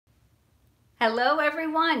Hello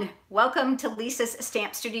everyone, welcome to Lisa's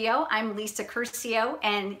Stamp Studio. I'm Lisa Curcio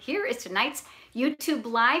and here is tonight's YouTube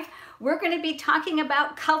Live. We're going to be talking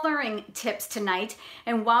about coloring tips tonight,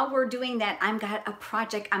 and while we're doing that, I've got a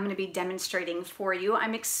project I'm going to be demonstrating for you.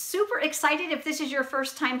 I'm super excited. If this is your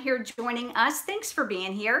first time here joining us, thanks for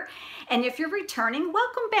being here, and if you're returning,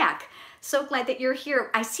 welcome back. So glad that you're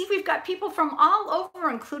here. I see we've got people from all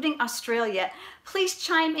over, including Australia. Please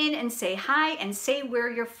chime in and say hi and say where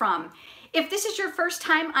you're from. If this is your first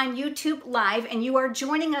time on YouTube Live and you are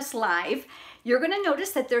joining us live, you're going to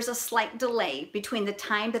notice that there's a slight delay between the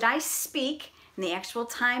time that I speak and the actual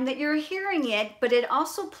time that you're hearing it, but it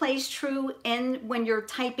also plays true in when you're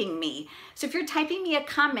typing me. So if you're typing me a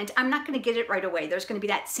comment, I'm not going to get it right away. There's going to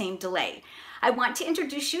be that same delay. I want to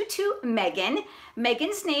introduce you to Megan.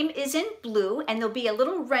 Megan's name is in blue, and there'll be a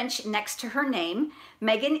little wrench next to her name.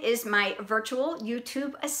 Megan is my virtual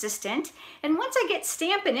YouTube assistant. And once I get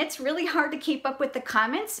stamping, it's really hard to keep up with the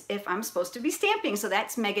comments if I'm supposed to be stamping. So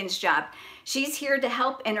that's Megan's job. She's here to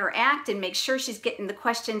help interact and make sure she's getting the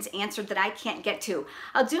questions answered that I can't get to.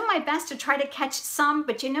 I'll do my best to try to catch some,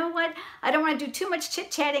 but you know what? I don't want to do too much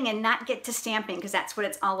chit-chatting and not get to stamping, because that's what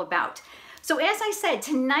it's all about. So as I said,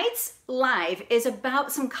 tonight's live is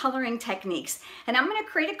about some coloring techniques, and I'm going to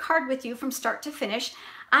create a card with you from start to finish.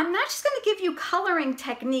 I'm not just going to give you coloring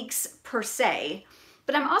techniques per se,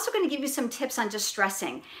 but I'm also going to give you some tips on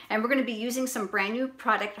distressing, and we're going to be using some brand new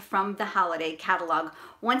product from the holiday catalog.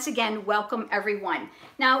 Once again, welcome everyone.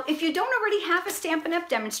 Now, if you don't already have a Stampin' Up!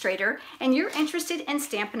 Demonstrator and you're interested in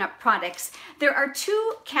Stampin' Up! Products, there are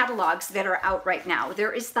two catalogs that are out right now.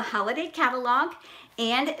 There is the holiday catalog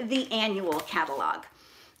and the annual catalog.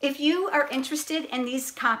 If you are interested in these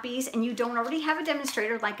copies and you don't already have a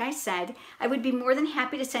demonstrator, like I said, I would be more than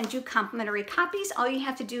happy to send you complimentary copies. All you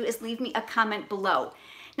have to do is leave me a comment below.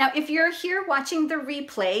 Now, if you're here watching the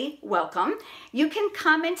replay, welcome. You can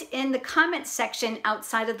comment in the comment section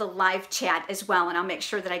outside of the live chat as well, and I'll make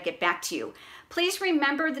sure that I get back to you. Please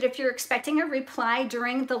remember that if you're expecting a reply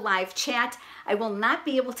during the live chat, I will not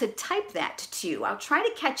be able to type that to you. I'll try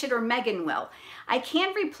to catch it, or Megan will. I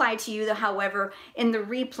can reply to you, however, in the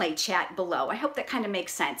replay chat below. I hope that kind of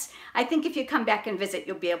makes sense. I think if you come back and visit,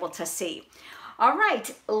 you'll be able to see. All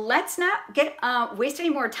right, let's not get waste any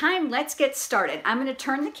more time. Let's get started. I'm going to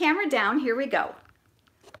turn the camera down. Here we go.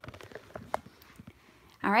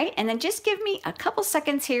 All right, and then just give me a couple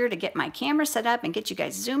seconds here to get my camera set up and get you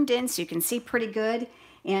guys zoomed in so you can see pretty good.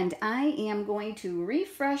 And I am going to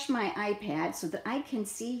refresh my iPad so that I can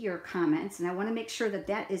see your comments. And I want to make sure that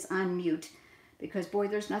that is on mute, because boy,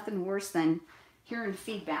 there's nothing worse than hearing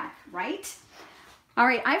feedback, right? All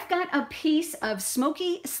right, I've got a piece of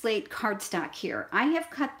smoky slate cardstock here. I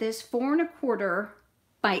have cut this 4 1/4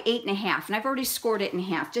 by 8 1/2, and I've already scored it in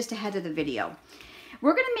half just ahead of the video.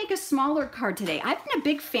 We're going to make a smaller card today. I've been a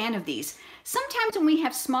big fan of these. Sometimes when we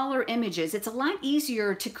have smaller images, it's a lot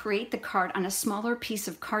easier to create the card on a smaller piece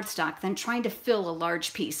of cardstock than trying to fill a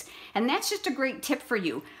large piece. And that's just a great tip for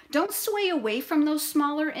you. Don't sway away from those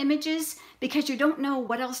smaller images because you don't know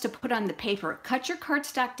what else to put on the paper. Cut your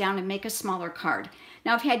cardstock down and make a smaller card.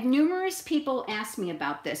 Now, I've had numerous people ask me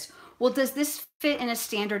about this. Well, does this fit in a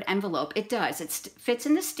standard envelope? It does. It fits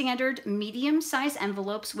in the standard medium-size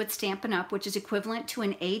envelopes with Stampin' Up!, which is equivalent to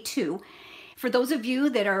an A2. For those of you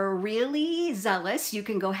that are really zealous, you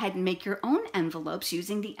can go ahead and make your own envelopes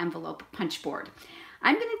using the envelope punch board.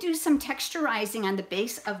 I'm going to do some texturizing on the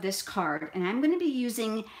base of this card, and I'm going to be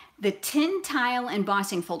using the tin tile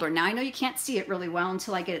embossing folder. Now, I know you can't see it really well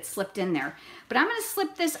until I get it slipped in there, but I'm going to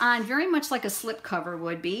slip this on very much like a slip cover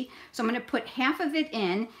would be. So I'm going to put half of it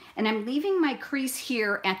in, and I'm leaving my crease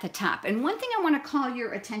here at the top. And one thing I want to call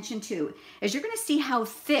your attention to is you're going to see how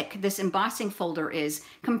thick this embossing folder is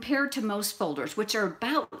compared to most folders, which are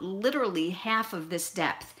about literally half of this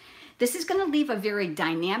depth. This is going to leave a very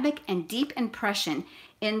dynamic and deep impression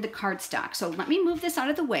in the cardstock. So let me move this out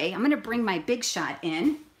of the way. I'm going to bring my big shot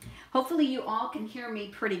in. Hopefully you all can hear me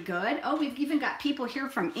pretty good. Oh, we've even got people here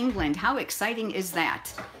from England. How exciting is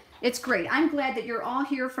that? It's great. I'm glad that you're all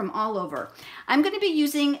here from all over. I'm going to be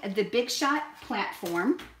using the Big Shot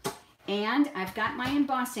platform, and I've got my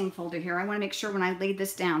embossing folder here. I want to make sure when I laid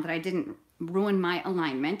this down that I didn't ruin my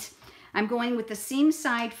alignment. I'm going with the seam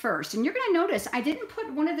side first, and you're going to notice I didn't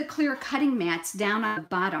put one of the clear cutting mats down on the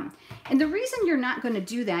bottom. And the reason you're not going to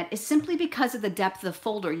do that is simply because of the depth of the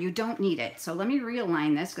folder. You don't need it. So let me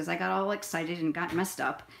realign this because I got all excited and got messed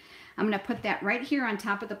up. I'm going to put that right here on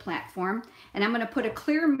top of the platform, and I'm going to put a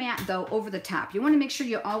clear mat though over the top. You want to make sure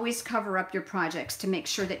you always cover up your projects to make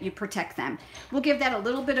sure that you protect them. We'll give that a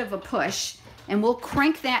little bit of a push, and we'll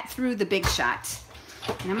crank that through the Big Shot.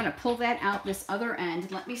 And I'm going to pull that out this other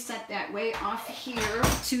end. Let me set that way off here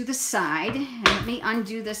to the side. And let me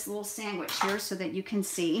undo this little sandwich here so that you can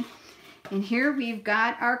see. And here we've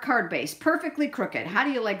got our card base, perfectly crooked. How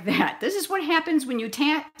do you like that? This is what happens when you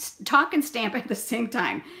talk and stamp at the same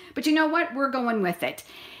time. But you know what? We're going with it.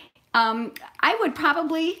 I would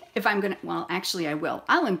probably, if I'm going to, well, actually I will.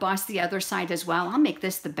 I'll emboss the other side as well. I'll make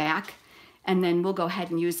this the back, and then we'll go ahead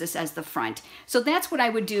and use this as the front. So that's what I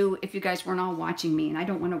would do if you guys weren't all watching me, and I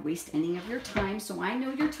don't want to waste any of your time. So I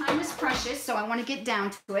know your time is precious, so I want to get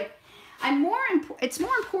down to it. It's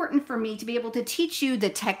more important for me to be able to teach you the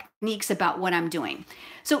techniques about what I'm doing.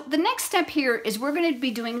 So the next step here is we're going to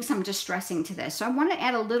be doing some distressing to this. So I want to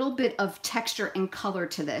add a little bit of texture and color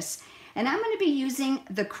to this. And I'm going to be using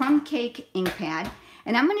the crumb cake ink pad,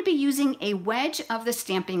 and I'm going to be using a wedge of the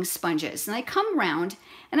stamping sponges. And I come round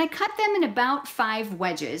and I cut them in about 5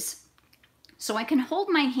 wedges so I can hold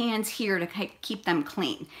my hands here to keep them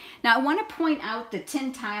clean. Now I want to point out the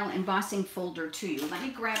tin tile embossing folder to you. Let me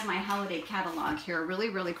grab my holiday catalog here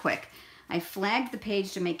really quick. I flagged the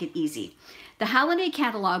page to make it easy. The holiday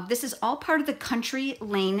catalog, this is all part of the Country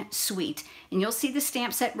Lane suite. And you'll see the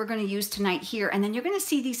stamp set we're going to use tonight here. And then you're going to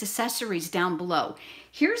see these accessories down below.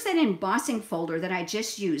 Here's that embossing folder that I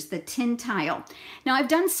just used, the tin tile. Now I've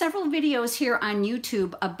done several videos here on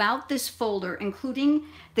YouTube about this folder, including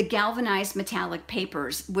the galvanized metallic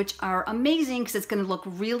papers, which are amazing because it's going to look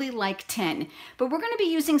really like tin. But we're going to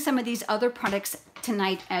be using some of these other products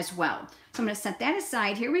tonight as well. So I'm going to set that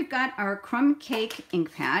aside. Here we've got our crumb cake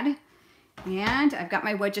ink pad. And I've got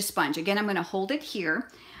my wedge of sponge. Again, I'm going to hold it here.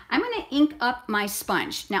 I'm going to ink up my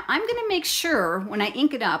sponge. Now, I'm going to make sure when I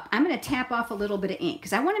ink it up, I'm going to tap off a little bit of ink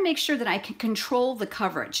because I want to make sure that I can control the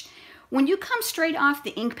coverage. When you come straight off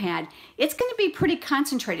the ink pad, it's going to be pretty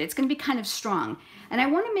concentrated. It's going to be kind of strong. And I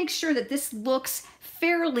want to make sure that this looks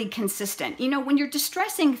fairly consistent. You know, when you're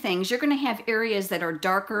distressing things, you're going to have areas that are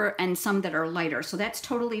darker and some that are lighter. So that's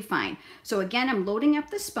totally fine. So again, I'm loading up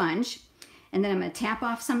the sponge, and then I'm going to tap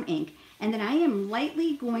off some ink. And then I am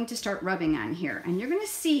lightly going to start rubbing on here. And you're going to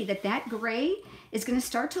see that that gray is going to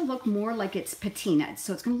start to look more like it's patinaed.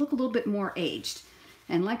 So it's going to look a little bit more aged.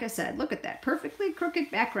 And like I said, look at that perfectly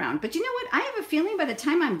crooked background. But you know what? I have a feeling by the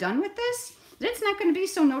time I'm done with this, that it's not going to be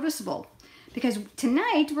so noticeable. Because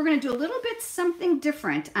tonight, we're going to do a little bit something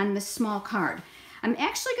different on this small card. I'm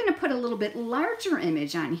actually going to put a little bit larger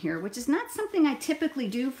image on here, which is not something I typically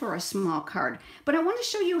do for a small card. But I want to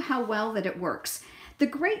show you how well that it works. The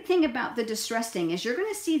great thing about the distressing is you're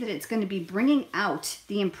going to see that it's going to be bringing out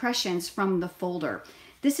the impressions from the folder.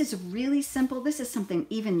 This is really simple. This is something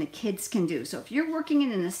even the kids can do. So if you're working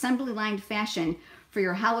in an assembly line fashion for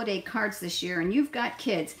your holiday cards this year and you've got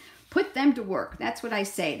kids, put them to work. That's what I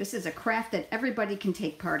say. This is a craft that everybody can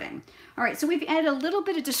take part in. All right, so we've added a little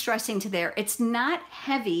bit of distressing to there. It's not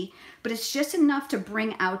heavy, but it's just enough to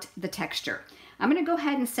bring out the texture. I'm going to go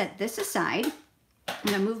ahead and set this aside. I'm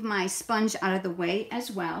going to move my sponge out of the way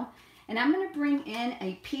as well. And I'm going to bring in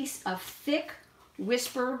a piece of thick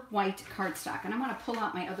Whisper white cardstock. And I want to pull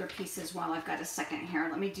out my other pieces while I've got a second here.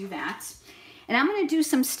 Let me do that. And I'm going to do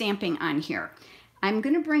some stamping on here. I'm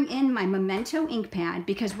going to bring in my Memento ink pad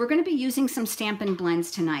because we're going to be using some Stampin'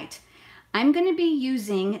 Blends tonight. I'm going to be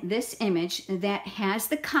using this image that has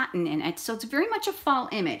the cotton in it. So it's very much a fall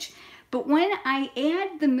image. But when I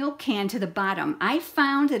add the milk can to the bottom, I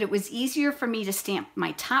found that it was easier for me to stamp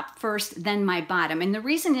my top first than my bottom. And the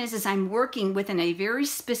reason is I'm working within a very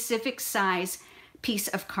specific size piece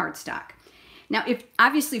of cardstock. Now,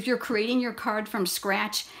 obviously, if you're creating your card from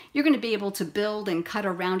scratch, you're going to be able to build and cut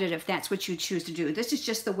around it if that's what you choose to do. This is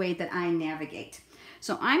just the way that I navigate.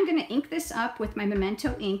 So I'm going to ink this up with my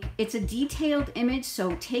Memento ink. It's a detailed image,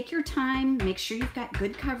 so take your time. Make sure you've got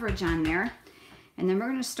good coverage on there. And then we're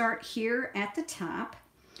going to start here at the top.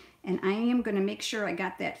 And I am going to make sure I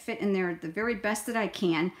got that fit in there the very best that I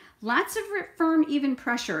can. Lots of firm, even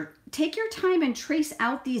pressure. Take your time and trace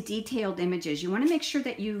out these detailed images. You want to make sure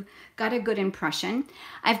that you got a good impression.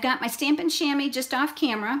 I've got my Stampin' Chamois just off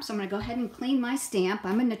camera, so I'm going to go ahead and clean my stamp.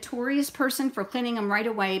 I'm a notorious person for cleaning them right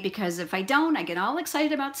away because if I don't, I get all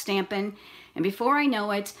excited about stamping. And before I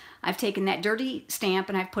know it, I've taken that dirty stamp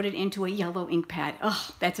and I've put it into a yellow ink pad.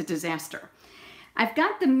 Oh, that's a disaster. I've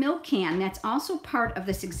got the milk can that's also part of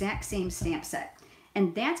this exact same stamp set.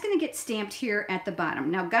 And that's going to get stamped here at the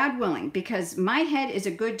bottom. Now, God willing, because my head is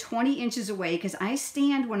a good 20 inches away because I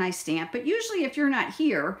stand when I stamp. But usually if you're not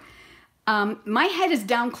here, my head is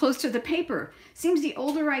down close to the paper. Seems the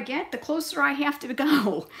older I get, the closer I have to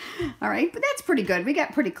go. All right, but that's pretty good. We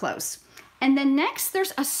got pretty close. And then next,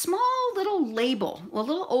 there's a small little label, a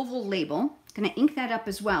little oval label. Going to ink that up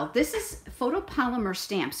as well. This is photopolymer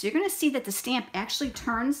stamp. So you're going to see that the stamp actually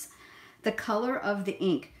turns the color of the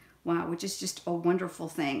ink. Wow, which is just a wonderful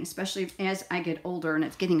thing, especially as I get older and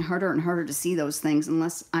it's getting harder and harder to see those things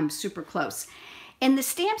unless I'm super close. And the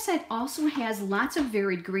stamp set also has lots of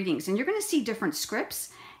varied greetings, and you're going to see different scripts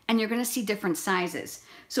and you're going to see different sizes.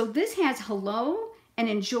 So this has hello and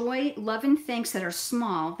enjoy, love and thanks that are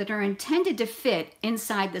small that are intended to fit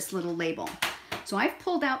inside this little label. So I've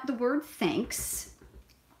pulled out the word thanks,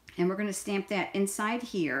 and we're going to stamp that inside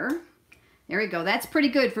here. There we go. That's pretty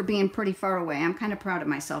good for being pretty far away. I'm kind of proud of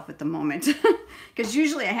myself at the moment because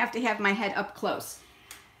usually I have to have my head up close.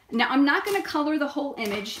 Now I'm not going to color the whole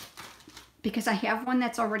image because I have one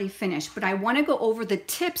that's already finished, but I want to go over the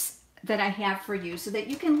tips that I have for you so that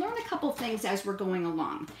you can learn a couple things as we're going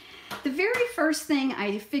along. The very first thing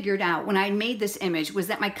I figured out when I made this image was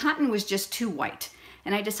that my cotton was just too white.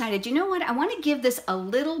 And I decided, you know what, I want to give this a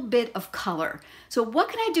little bit of color. So what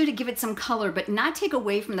can I do to give it some color but not take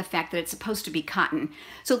away from the fact that it's supposed to be cotton?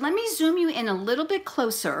 So let me zoom you in a little bit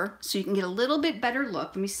closer so you can get a little bit better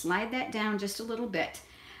look. Let me slide that down just a little bit.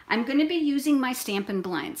 I'm going to be using my Stampin'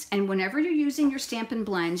 Blends. And whenever you're using your Stampin'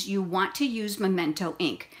 Blends, you want to use Memento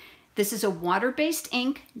ink. This is a water-based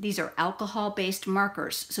ink. These are alcohol-based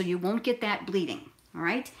markers, so you won't get that bleeding, all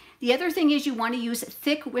right? The other thing is you want to use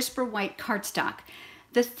thick Whisper White cardstock.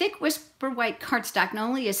 The thick Whisper White cardstock not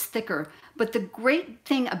only is thicker, but the great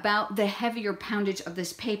thing about the heavier poundage of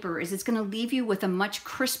this paper is it's going to leave you with a much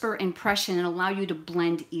crisper impression and allow you to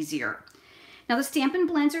blend easier. Now the Stampin'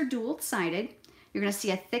 Blends are dual-sided. You're going to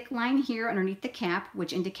see a thick line here underneath the cap,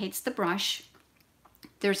 which indicates the brush.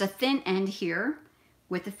 There's a thin end here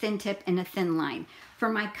with a thin tip and a thin line. For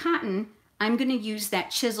my cotton, I'm going to use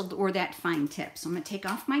that chiseled or that fine tip. So I'm going to take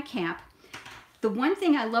off my cap. The one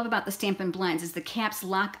thing I love about the Stampin' Blends is the caps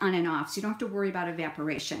lock on and off, so you don't have to worry about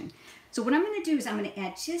evaporation. So what I'm going to do is I'm going to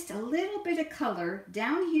add just a little bit of color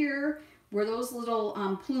down here where those little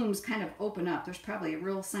plumes kind of open up. There's probably a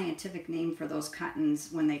real scientific name for those cottons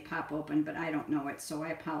when they pop open, but I don't know it, so I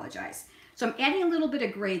apologize. So I'm adding a little bit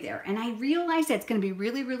of gray there, and I realize that's going to be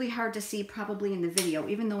really, really hard to see probably in the video,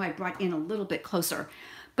 even though I brought in a little bit closer.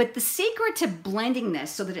 But the secret to blending this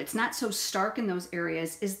so that it's not so stark in those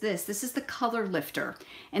areas is this. This is the color lifter.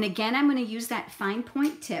 And again, I'm going to use that fine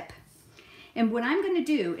point tip. And what I'm going to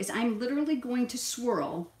do is I'm literally going to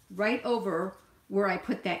swirl right over where I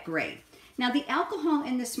put that gray. Now the alcohol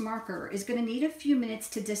in this marker is going to need a few minutes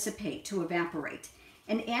to dissipate, to evaporate.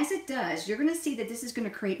 And as it does, you're going to see that this is going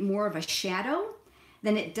to create more of a shadow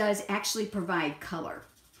than it does actually provide color.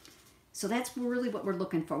 So that's really what we're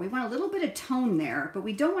looking for. We want a little bit of tone there, but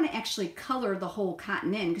we don't want to actually color the whole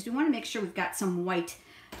cotton in because we want to make sure we've got some white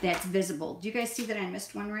that's visible. Do you guys see that I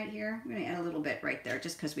missed one right here? I'm going to add a little bit right there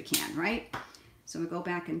just because we can, right? So we go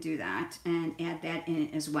back and do that and add that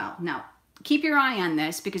in as well. Now, keep your eye on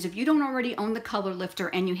this because if you don't already own the color lifter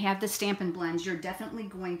and you have the Stampin' Blends, you're definitely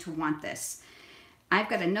going to want this. I've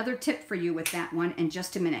got another tip for you with that one in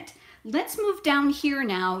just a minute. Let's move down here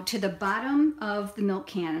now to the bottom of the milk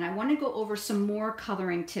can, and I want to go over some more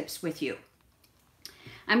coloring tips with you.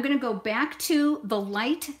 I'm going to go back to the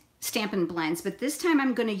light Stampin' Blends, but this time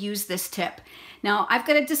I'm going to use this tip. Now, I've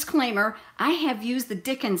got a disclaimer. I have used the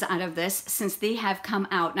dickens out of this since they have come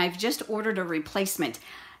out, and I've just ordered a replacement.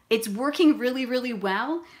 It's working really, really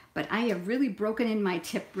well, but I have really broken in my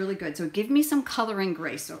tip really good, so give me some coloring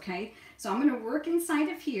grace, okay? So I'm going to work inside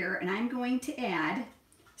of here, and I'm going to add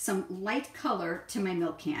some light color to my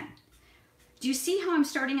milk can. Do you see how I'm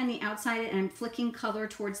starting on the outside and I'm flicking color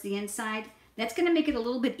towards the inside? That's going to make it a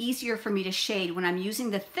little bit easier for me to shade when I'm using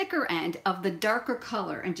the thicker end of the darker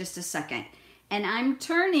color in just a second. And I'm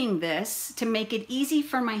turning this to make it easy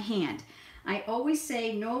for my hand. I always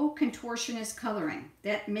say no contortionist coloring.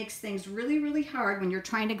 That makes things really, really hard when you're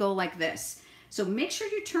trying to go like this. So make sure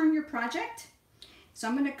you turn your project. So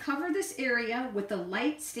I'm going to cover this area with the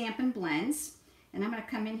light Stampin' Blends. And I'm going to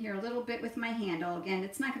come in here a little bit with my handle. Again,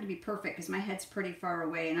 it's not going to be perfect because my head's pretty far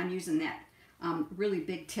away and I'm using that really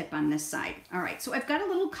big tip on this side. All right, so I've got a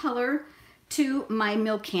little color to my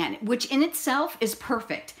milk can, which in itself is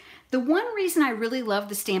perfect. The one reason I really love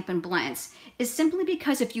the Stampin' Blends is simply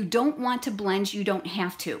because if you don't want to blend, you don't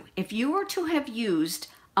have to. If you were to have used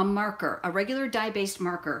a marker, a regular dye-based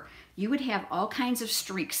marker, you would have all kinds of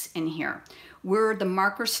streaks in here where the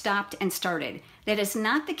marker stopped and started. That is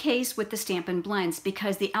not the case with the Stampin' Blends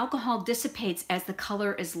because the alcohol dissipates as the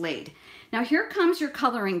color is laid. Now here comes your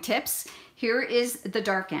coloring tips. Here is the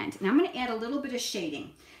dark end. Now I'm going to add a little bit of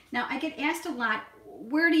shading. Now I get asked a lot,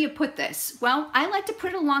 where do you put this? Well, I like to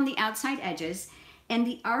put it along the outside edges, and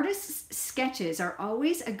the artist's sketches are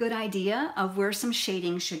always a good idea of where some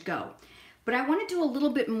shading should go. But I want to do a little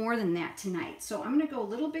bit more than that tonight. So I'm going to go a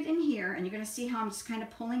little bit in here, and you're going to see how I'm just kind of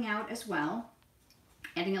pulling out as well.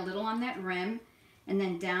 Adding a little on that rim, and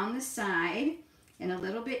then down the side, and a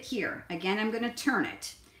little bit here. Again, I'm going to turn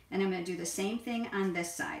it, and I'm going to do the same thing on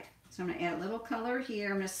this side. So I'm going to add a little color here,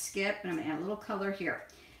 I'm going to skip, and I'm going to add a little color here.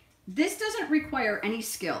 This doesn't require any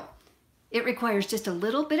skill. It requires just a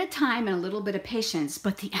little bit of time and a little bit of patience,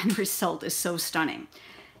 but the end result is so stunning.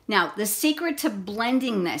 Now, the secret to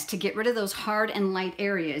blending this, to get rid of those hard and light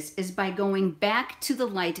areas, is by going back to the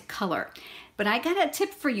light color. But I got a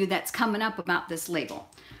tip for you that's coming up about this label.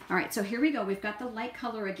 All right, so here we go. We've got the light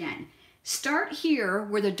color again. Start here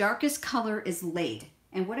where the darkest color is laid.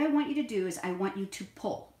 And what I want you to do is I want you to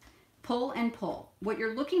pull. Pull and pull. What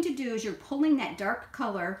you're looking to do is you're pulling that dark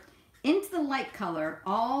color into the light color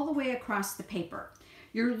all the way across the paper.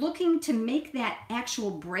 You're looking to make that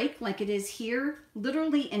actual break like it is here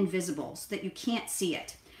literally invisible so that you can't see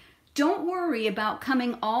it. Don't worry about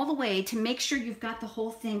coming all the way to make sure you've got the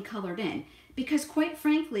whole thing colored in, because quite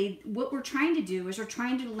frankly, what we're trying to do is we're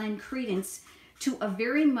trying to lend credence to a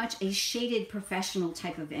very much a shaded professional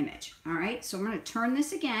type of image. All right, so I'm going to turn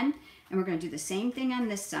this again, and we're going to do the same thing on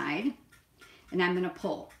this side, and I'm going to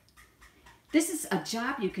pull. This is a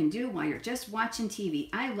job you can do while you're just watching TV.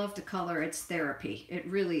 I love to color. It's therapy. It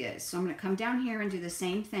really is. So I'm going to come down here and do the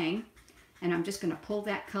same thing, and I'm just going to pull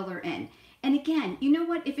that color in. And again, you know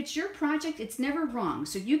what? If it's your project, it's never wrong.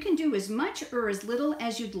 So you can do as much or as little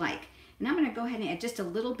as you'd like. And I'm going to go ahead and add just a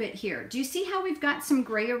little bit here. Do you see how we've got some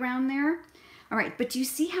gray around there? All right, but do you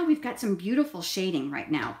see how we've got some beautiful shading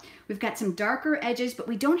right now? We've got some darker edges, but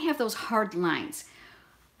we don't have those hard lines.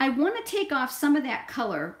 I want to take off some of that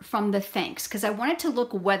color from the thanks because I want it to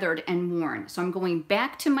look weathered and worn. So I'm going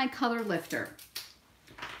back to my color lifter.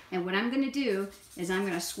 And what I'm going to do is I'm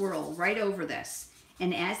going to swirl right over this.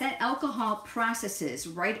 And as that alcohol processes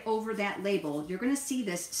right over that label, you're going to see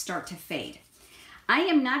this start to fade. I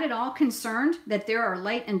am not at all concerned that there are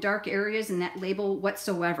light and dark areas in that label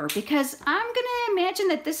whatsoever, because I'm going to imagine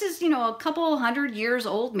that this is, a couple 100 years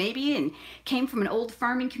old maybe and came from an old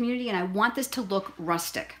farming community, and I want this to look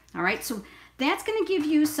rustic. All right, so that's going to give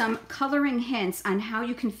you some coloring hints on how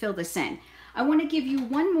you can fill this in. I want to give you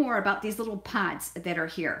one more about these little pods that are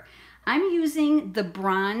here. I'm using the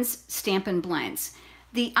bronze Stampin' Blends.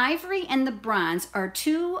 The ivory and the bronze are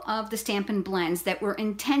two of the Stampin' Blends that were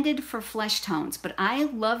intended for flesh tones, but I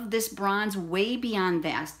love this bronze way beyond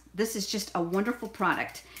that. This is just a wonderful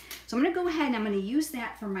product. So I'm going to go ahead and I'm going to use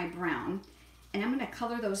that for my brown, and I'm going to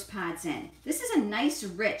color those pods in. This is a nice,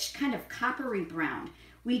 rich, kind of coppery brown.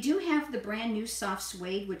 We do have the brand new soft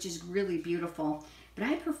suede, which is really beautiful, but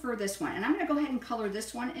I prefer this one. And I'm going to go ahead and color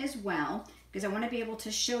this one as well, because I want to be able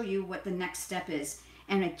to show you what the next step is.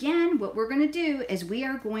 And again, what we're going to do is we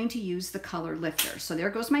are going to use the color lifter. So there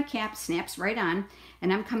goes my cap, snaps right on.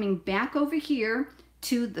 And I'm coming back over here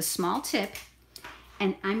to the small tip,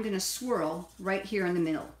 and I'm going to swirl right here in the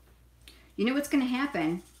middle. You know what's going to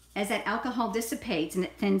happen? As that alcohol dissipates and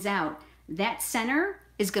it thins out, that center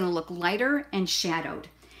is going to look lighter and shadowed.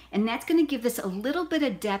 And that's going to give this a little bit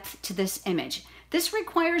of depth to this image. This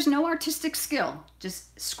requires no artistic skill.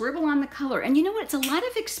 Just scribble on the color. And you know what? It's a lot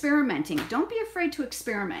of experimenting. Don't be afraid to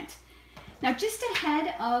experiment. Now, just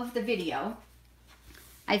ahead of the video,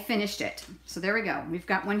 I finished it. So there we go. We've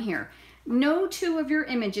got one here. No two of your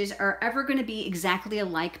images are ever going to be exactly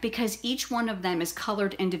alike because each one of them is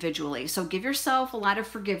colored individually. So give yourself a lot of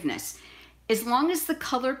forgiveness. As long as the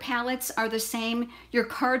color palettes are the same, your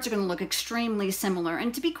cards are going to look extremely similar.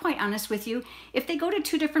 And to be quite honest with you, if they go to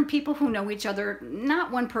two different people who know each other,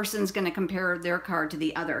 not one person's going to compare their card to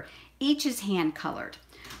the other. Each is hand colored.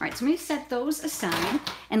 All right, so I'm going to set those aside,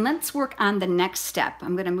 and let's work on the next step.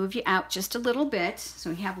 I'm going to move you out just a little bit so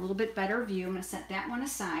we have a little bit better view. I'm going to set that one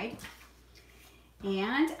aside.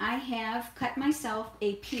 And I have cut myself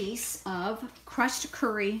a piece of crushed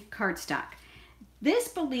curry cardstock. This,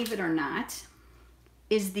 believe it or not,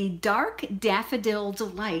 is the Dark Daffodil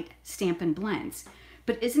Delight Stampin' Blends.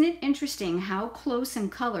 But isn't it interesting how close in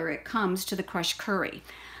color it comes to the crushed curry?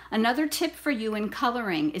 Another tip for you in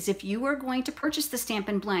coloring is if you are going to purchase the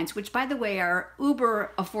Stampin' Blends, which by the way are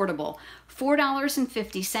uber affordable,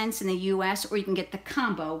 $4.50 in the US, or you can get the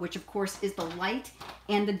combo, which of course is the light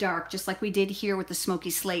and the dark, just like we did here with the Smoky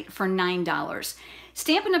Slate for $9.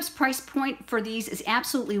 Stampin' Up's price point for these is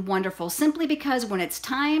absolutely wonderful, simply because when it's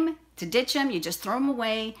time to ditch them, you just throw them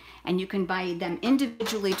away, and you can buy them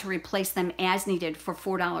individually to replace them as needed for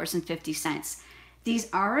 $4.50. These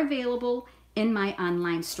are available in my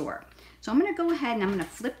online store. So I'm going to go ahead and I'm going to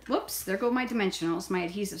flip, whoops, there go my dimensionals, my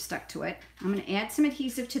adhesive stuck to it. I'm going to add some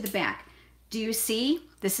adhesive to the back. Do you see?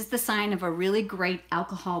 This is the sign of a really great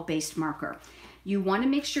alcohol-based marker. You want to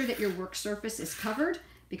make sure that your work surface is covered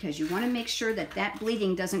because you want to make sure that that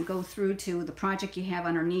bleeding doesn't go through to the project you have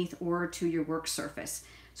underneath or to your work surface.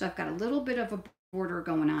 So I've got a little bit of a border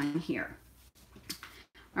going on here.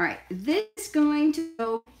 All right, this is going to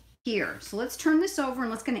go here. So let's turn this over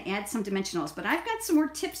and let's going to add some dimensionals. But I've got some more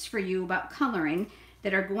tips for you about coloring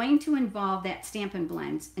that are going to involve that Stampin'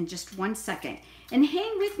 Blends in just 1 second. And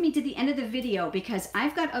hang with me to the end of the video because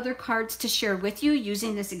I've got other cards to share with you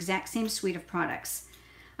using this exact same suite of products.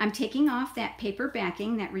 I'm taking off that paper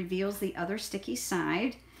backing that reveals the other sticky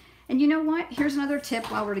side. And you know what? Here's another tip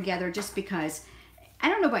while we're together, just because. I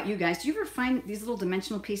don't know about you guys, do you ever find these little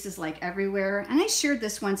dimensional pieces like everywhere? And I shared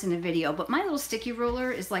this once in a video, but my little sticky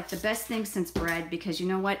ruler is like the best thing since bread because you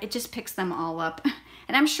know what? It just picks them all up.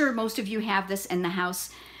 And I'm sure most of you have this in the house.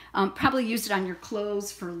 Probably used it on your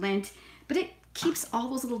clothes for lint, but it keeps all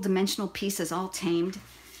those little dimensional pieces all tamed.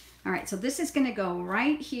 All right, so this is gonna go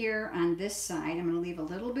right here on this side. I'm gonna leave a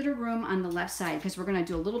little bit of room on the left side because we're gonna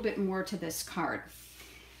do a little bit more to this card.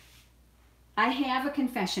 I have a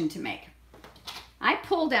confession to make. I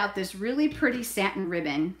pulled out this really pretty satin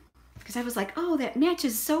ribbon because I was like, oh, that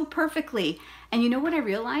matches so perfectly. And you know what I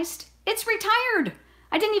realized? It's retired.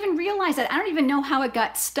 I didn't even realize that. I don't even know how it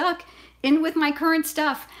got stuck in with my current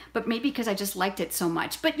stuff, but maybe because I just liked it so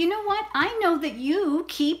much. But you know what? I know that you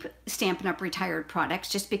keep Stampin' Up! Retired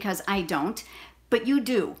products just because I don't, but you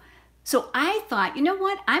do. So I thought, you know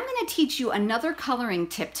what? I'm gonna teach you another coloring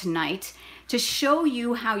tip tonight to show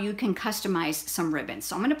you how you can customize some ribbons.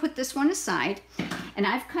 So I'm gonna put this one aside, and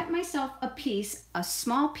I've cut myself a piece, a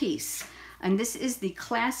small piece, and this is the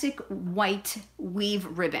classic white weave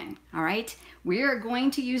ribbon, all right? We are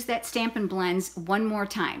going to use that Stampin' Blends one more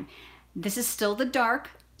time. This is still the dark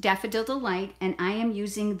Daffodil Delight, and I am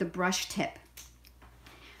using the brush tip.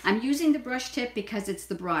 I'm using the brush tip because it's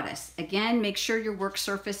the broadest. Again, make sure your work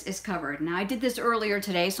surface is covered. Now I did this earlier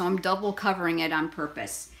today, so I'm double covering it on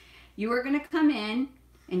purpose. You are gonna come in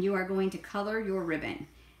and you are going to color your ribbon.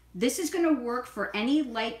 This is gonna work for any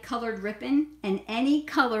light colored ribbon and any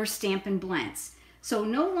color Stampin' Blends. So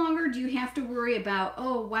no longer do you have to worry about,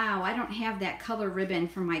 oh wow, I don't have that color ribbon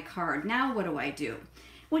for my card. Now what do I do?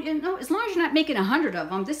 Well, you know, as long as you're not making 100 of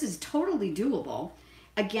them, this is totally doable.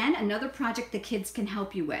 Again, another project the kids can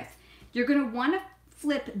help you with. You're gonna wanna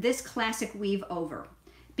flip this classic weave over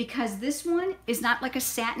because this one is not like a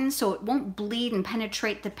satin, so it won't bleed and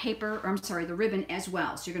penetrate the paper, or I'm sorry, the ribbon as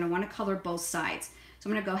well. So you're gonna wanna color both sides. So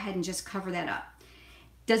I'm gonna go ahead and just cover that up.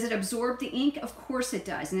 Does it absorb the ink? Of course it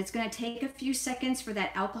does. And it's gonna take a few seconds for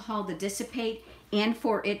that alcohol to dissipate and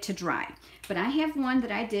for it to dry. But I have one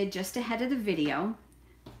that I did just ahead of the video.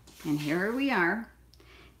 And here we are.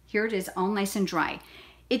 Here it is, all nice and dry.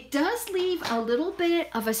 It does leave a little bit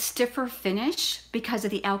of a stiffer finish because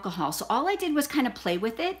of the alcohol. So all I did was kind of play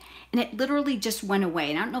with it and it literally just went away.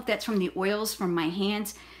 And I don't know if that's from the oils from my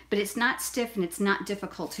hands, but it's not stiff and it's not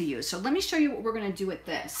difficult to use. So let me show you what we're gonna do with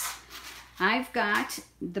this. I've got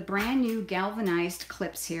the brand new galvanized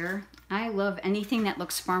clips here. I love anything that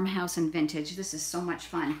looks farmhouse and vintage. This is so much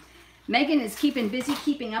fun. Megan is busy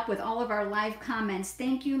keeping up with all of our live comments.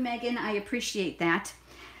 Thank you, Megan, I appreciate that.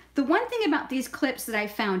 The one thing about these clips that I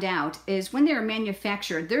found out is when they're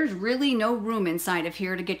manufactured, there's really no room inside of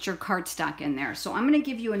here to get your cardstock in there. So I'm gonna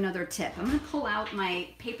give you another tip. I'm gonna pull out my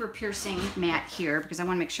paper piercing mat here because I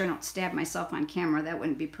wanna make sure I don't stab myself on camera. That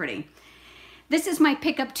wouldn't be pretty. This is my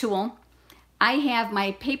pickup tool. I have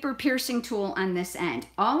my paper piercing tool on this end.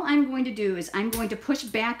 All I'm going to do is I'm going to push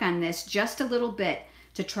back on this just a little bit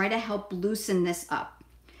to try to help loosen this up.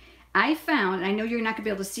 I found, and I know you're not gonna be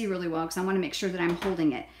able to see really well because I wanna make sure that I'm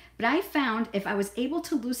holding it, but I found if I was able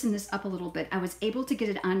to loosen this up a little bit, I was able to get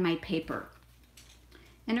it on my paper.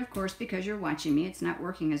 And of course, because you're watching me, it's not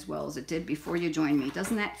working as well as it did before you joined me.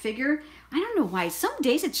 Doesn't that figure? I don't know why. Some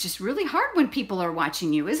days it's just really hard when people are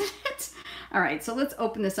watching you, isn't it? All right, so let's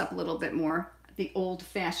open this up a little bit more the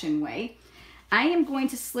old-fashioned way. I am going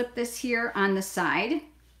to slip this here on the side.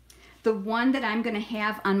 The one that I'm going to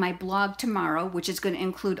have on my blog tomorrow, which is going to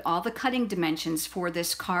include all the cutting dimensions for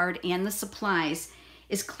this card and the supplies,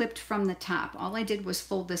 is clipped from the top. All I did was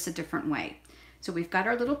fold this a different way. So we've got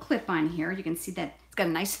our little clip on here. You can see that it's got a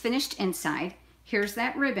nice finished inside. Here's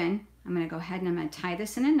that ribbon. I'm going to go ahead and I'm going to tie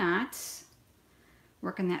this in a knot,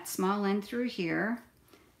 working that small end through here.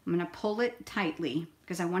 I'm going to pull it tightly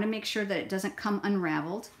because I want to make sure that it doesn't come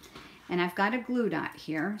unraveled. And I've got a glue dot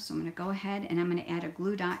here, so I'm going to go ahead and I'm going to add a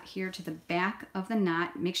glue dot here to the back of the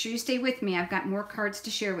knot. Make sure you stay with me. I've got more cards to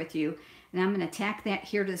share with you. And I'm going to tack that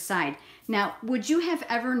here to the side. Now, would you have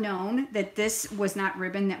ever known that this was not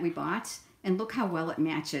ribbon that we bought? And look how well it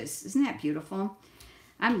matches. Isn't that beautiful?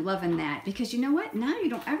 I'm loving that because you know what? Now you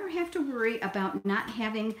don't ever have to worry about not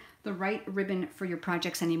having the right ribbon for your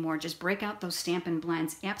projects anymore. Just break out those Stampin'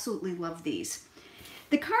 Blends. Absolutely love these.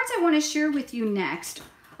 The cards I want to share with you next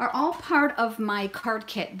are all part of my card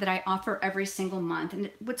kit that I offer every single month,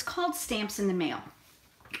 and what's called Stamps in the Mail.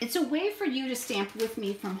 It's a way for you to stamp with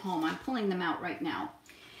me from home. I'm pulling them out right now.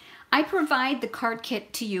 I provide the card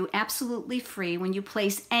kit to you absolutely free when you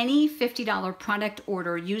place any $50 product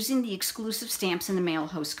order using the exclusive Stamps in the Mail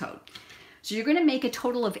host code. So you're going to make a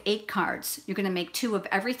total of 8 cards. You're going to make 2 of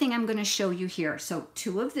everything I'm going to show you here. So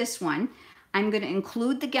 2 of this one. I'm going to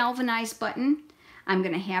include the galvanized button. I'm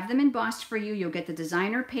going to have them embossed for you. You'll get the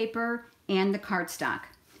designer paper and the cardstock.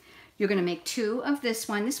 You're going to make 2 of this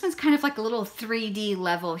one. This one's kind of like a little 3D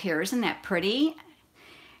level here. Isn't that pretty?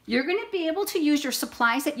 You're going to be able to use your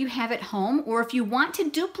supplies that you have at home, or if you want to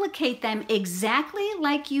duplicate them exactly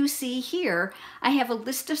like you see here, I have a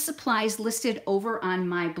list of supplies listed over on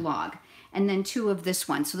my blog. And then 2 of this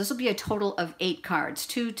one. So this will be a total of 8 cards,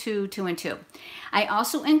 2, 2, 2, and 2. I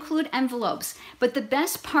also include envelopes, but the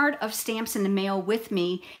best part of Stamps in the Mail with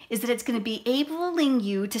me is that it's going to be enabling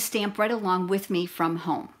you to stamp right along with me from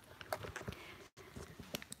home.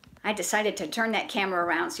 I decided to turn that camera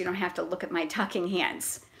around so you don't have to look at my talking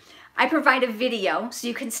hands. I provide a video so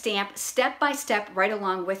you can stamp step by step right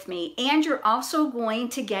along with me, and you're also going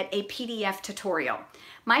to get a PDF tutorial.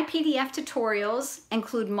 My PDF tutorials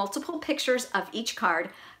include multiple pictures of each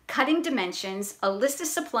card, cutting dimensions, a list of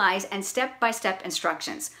supplies, and step-by-step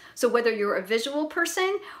instructions. So whether you're a visual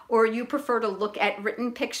person or you prefer to look at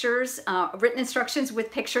written pictures, written instructions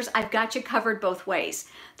with pictures, I've got you covered both ways.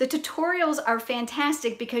 The tutorials are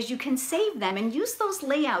fantastic because you can save them and use those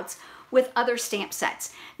layouts with other stamp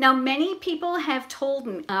sets. Now, many people have told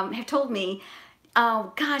me,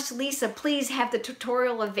 oh gosh, Lisa, please have the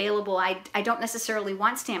tutorial available. I don't necessarily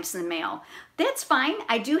want Stamps in the Mail. That's fine.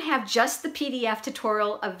 I do have just the PDF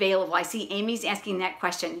tutorial available. I see Amy's asking that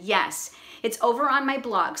question. Yes, it's over on my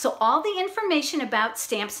blog. So all the information about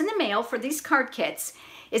Stamps in the Mail for these card kits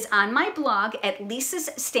is on my blog at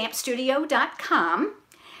lisasstampstudio.com.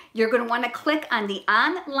 You're going to want to click on the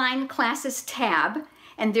Online Classes tab,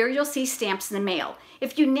 and there you'll see Stamps in the Mail.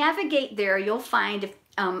 If you navigate there, you'll find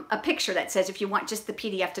a picture that says if you want just the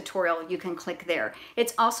PDF tutorial, you can click there.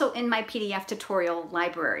 It's also in my PDF tutorial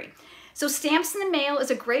library. So Stamps in the Mail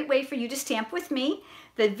is a great way for you to stamp with me.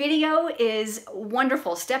 The video is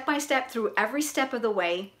wonderful, step by step through every step of the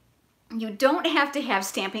way. You don't have to have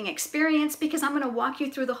stamping experience because I'm going to walk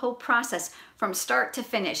you through the whole process from start to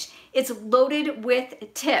finish. It's loaded with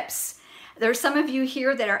tips. There's some of you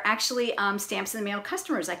here that are actually Stamps in the Mail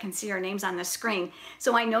customers. I can see our names on the screen.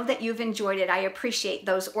 So I know that you've enjoyed it. I appreciate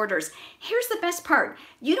those orders. Here's the best part.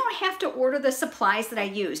 You don't have to order the supplies that I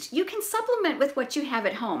used. You can supplement with what you have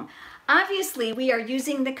at home. Obviously, we are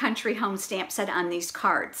using the Country Home stamp set on these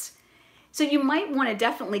cards. So you might want to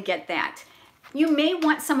definitely get that. You may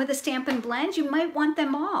want some of the Stampin' Blends. You might want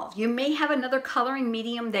them all. You may have another coloring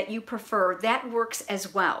medium that you prefer. That works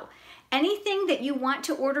as well. Anything that you want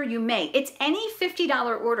to order, you may. It's any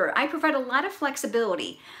 $50 order. I provide a lot of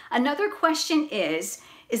flexibility. Another question is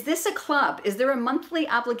this a club? Is there a monthly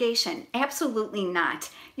obligation? Absolutely not.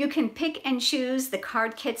 You can pick and choose the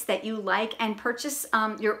card kits that you like and purchase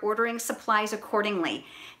your ordering supplies accordingly.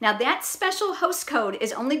 Now that special host code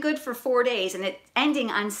is only good for 4 days and it's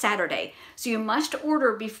ending on Saturday. So you must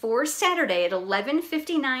order before Saturday at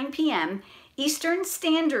 11:59 p.m. Eastern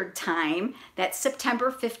Standard Time. That's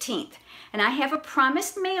September 15th. And I have a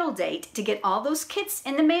promised mail date to get all those kits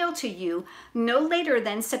in the mail to you no later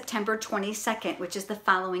than September 22nd, which is the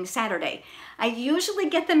following Saturday. I usually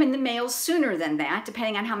get them in the mail sooner than that,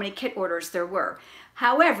 depending on how many kit orders there were.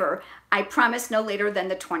 However, I promise no later than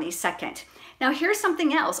the 22nd. Now here's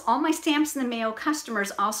something else. All my Stamps in the Mail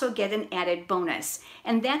customers also get an added bonus,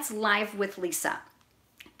 and that's Live with Lisa.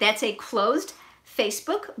 That's a closed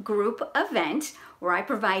Facebook group event where I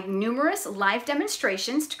provide numerous live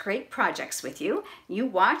demonstrations to create projects with you. You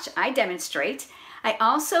watch, I demonstrate. I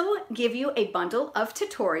also give you a bundle of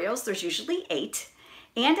tutorials. There's usually 8.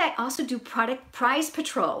 And I also do product prize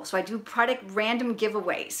patrol. So I do product random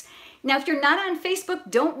giveaways. Now, if you're not on Facebook,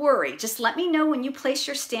 don't worry. Just let me know when you place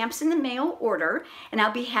your Stamps in the Mail order, and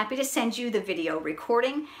I'll be happy to send you the video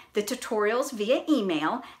recording, the tutorials via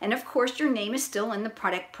email, and of course, your name is still in the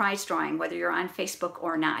product prize drawing, whether you're on Facebook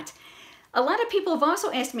or not. A lot of people have also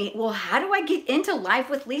asked me, well, how do I get into Live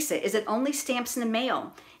with Lisa? Is it only Stamps in the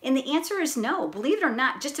Mail? And the answer is no. Believe it or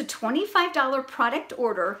not, just a $25 product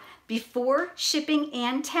order before shipping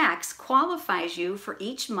and tax qualifies you for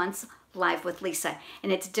each month's Live with Lisa,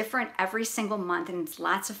 and it's different every single month, and it's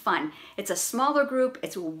lots of fun. It's a smaller group,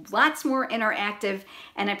 it's lots more interactive,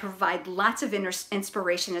 and I provide lots of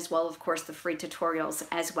inspiration as well, of course, the free tutorials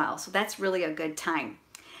as well. So that's really a good time.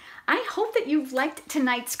 I hope that you've liked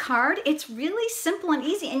tonight's card. It's really simple and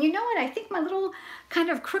easy. And you know what? I think my little kind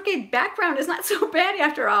of crooked background is not so bad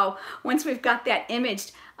after all, once we've got that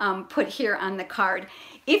image put here on the card.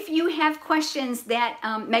 If you have questions that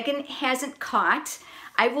Megan hasn't caught,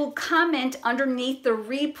 I will comment underneath the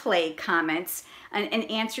replay comments and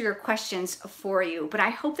answer your questions for you. But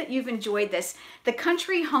I hope that you've enjoyed this. The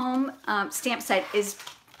Country Home stamp set is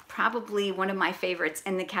probably one of my favorites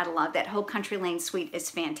in the catalog. That whole Country Lane suite is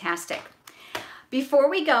fantastic. Before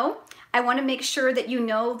we go, I want to make sure that you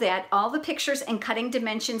know that all the pictures and cutting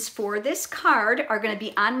dimensions for this card are going to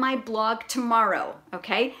be on my blog tomorrow,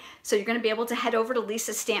 okay? So you're going to be able to head over to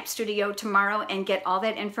Lisa's Stamp Studio tomorrow and get all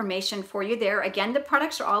that information for you there. Again, the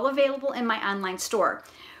products are all available in my online store.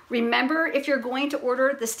 Remember, if you're going to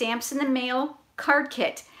order the Stamps in the Mail card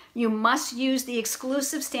kit, you must use the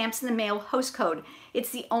exclusive Stamps in the Mail host code. It's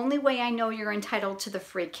the only way I know you're entitled to the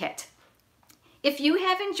free kit. If you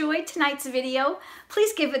have enjoyed tonight's video,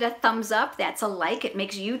 please give it a thumbs up. That's a like. It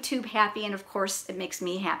makes YouTube happy, and of course, it makes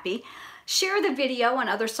me happy. Share the video on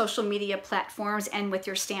other social media platforms and with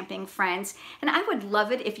your stamping friends. And I would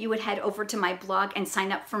love it if you would head over to my blog and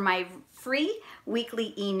sign up for my free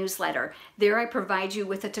weekly e-newsletter. There I provide you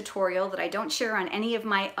with a tutorial that I don't share on any of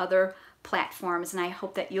my other platforms, and I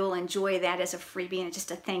hope that you'll enjoy that as a freebie and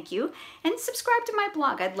just a thank you. And subscribe to my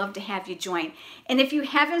blog. I'd love to have you join. And if you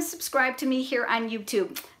haven't subscribed to me here on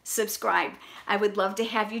YouTube, subscribe. I would love to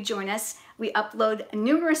have you join us. We upload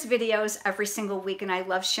numerous videos every single week, and I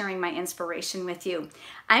love sharing my inspiration with you.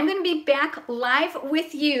 I'm going to be back live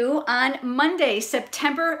with you on Monday,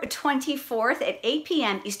 September 24th at 8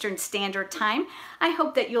 p.m. Eastern Standard Time. I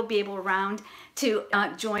hope that you'll be able around to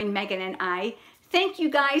join Megan and I. Thank you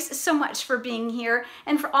guys so much for being here.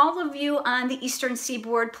 And for all of you on the Eastern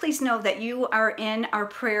Seaboard, please know that you are in our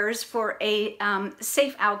prayers for a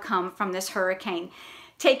safe outcome from this hurricane.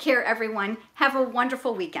 Take care, everyone. Have a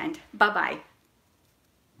wonderful weekend. Bye-bye.